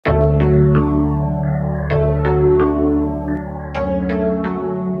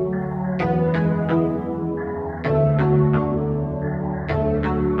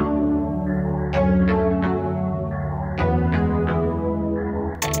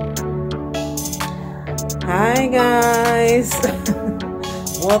Hi guys,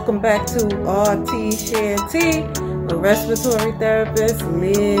 welcome back to RT Share T, a respiratory therapist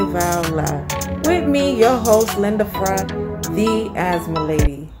live out loud. With me, your host Linda Fry, the asthma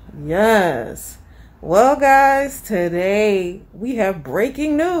lady. Yes. Well guys, today we have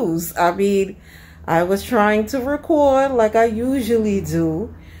breaking news. I was trying to record like I usually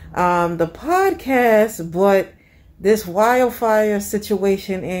do the podcast, but this wildfire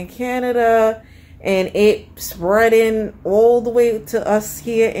situation in Canada and it spreading all the way to us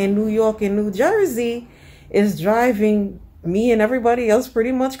here in New York and New Jersey is driving me and everybody else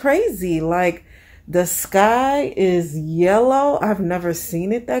pretty much crazy. Like, the sky is yellow. I've never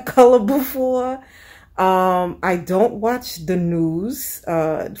seen it that color before. I don't watch the news.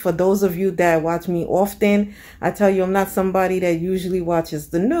 For those of you that watch me often, I tell you I'm not somebody that usually watches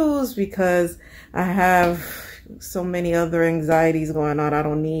the news because I have so many other anxieties going on. I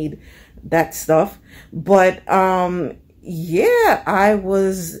don't need that stuff. But yeah,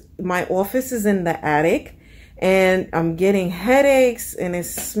 my office is in the attic and I'm getting headaches and it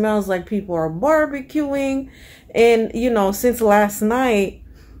smells like people are barbecuing, and since last night,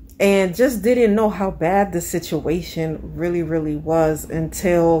 and just didn't know how bad the situation really was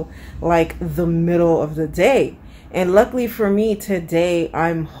until like the middle of the day. And luckily for me today,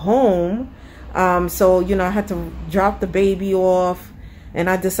 I'm home. So, I had to drop the baby off and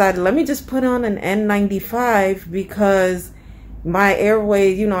I decided, let me just put on an N95 because my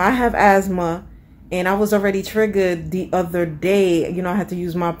airway, I have asthma and I was already triggered the other day. I had to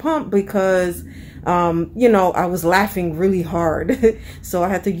use my pump because, I was laughing really hard. So I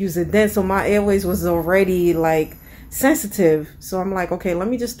had to use it then. So my airways was already like sensitive. So I'm like, okay, let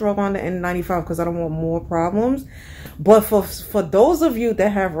me just throw on the N95 because I don't want more problems. But for those of you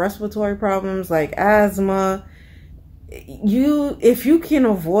that have respiratory problems like asthma, if you can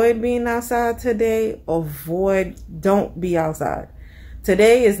avoid being outside today, don't be outside.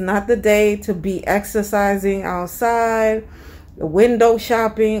 Today is not the day to be exercising outside, window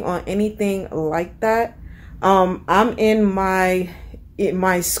shopping, or anything like that. I'm in my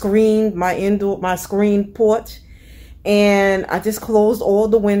screen porch, and I just closed all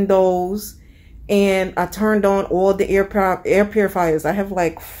the windows and I turned on all the air purifiers. I have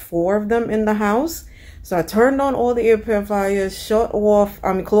like 4 of them in the house. So I turned on all the air purifiers,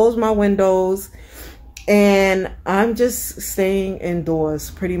 closed my windows, and I'm just staying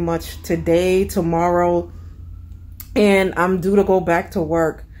indoors pretty much today, tomorrow, and I'm due to go back to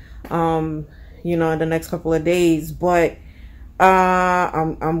work, in the next couple of days. But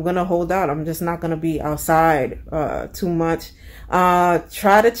I'm gonna hold out. I'm just not gonna be outside too much.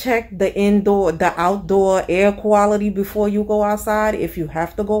 Try to check the outdoor air quality before you go outside if you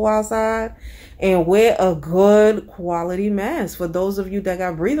have to go outside, and wear a good quality mask for those of you that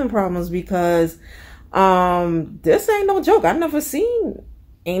got breathing problems, because this ain't no joke. I've never seen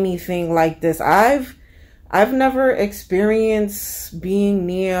anything like this. I've never experienced being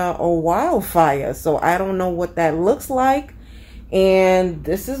near a wildfire, so I don't know what that looks like. And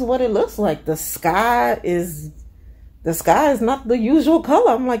this is what it looks like. The sky is not the usual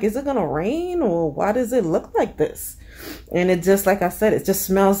color. I'm like, is it gonna rain, or why does it look like this? And it just, like I said, it just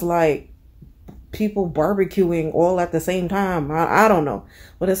smells like people barbecuing all at the same time. I don't know,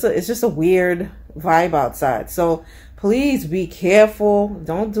 but it's just a weird vibe outside. So please be careful.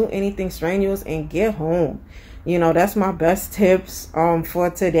 Don't do anything strenuous and get home. That's my best tips for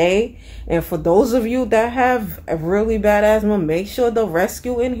today. And for those of you that have a really bad asthma, make sure the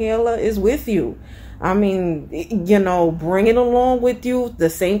rescue inhaler is with you. Bring it along with you. The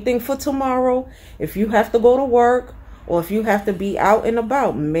same thing for tomorrow. If you have to go to work or if you have to be out and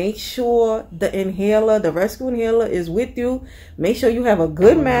about, make sure the rescue inhaler is with you. Make sure you have a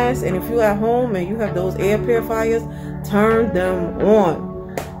good mask. And if you're at home and you have those air purifiers, turn them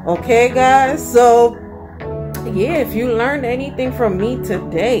on. Okay, guys? So yeah, if you learned anything from me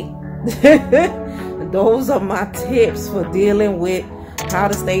today, those are my tips for dealing with how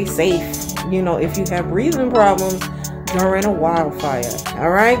to stay safe, if you have breathing problems during a wildfire.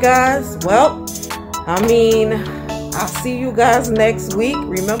 All right, guys? Well, I'll see you guys next week.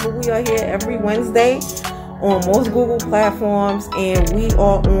 Remember, we are here every Wednesday on most Google platforms, and we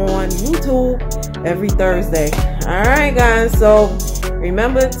are on YouTube every Thursday. All right, guys? So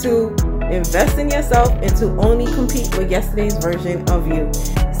remember to invest in yourself and to only compete with yesterday's version of you.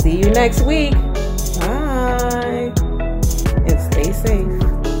 See you next week. Bye. And stay safe.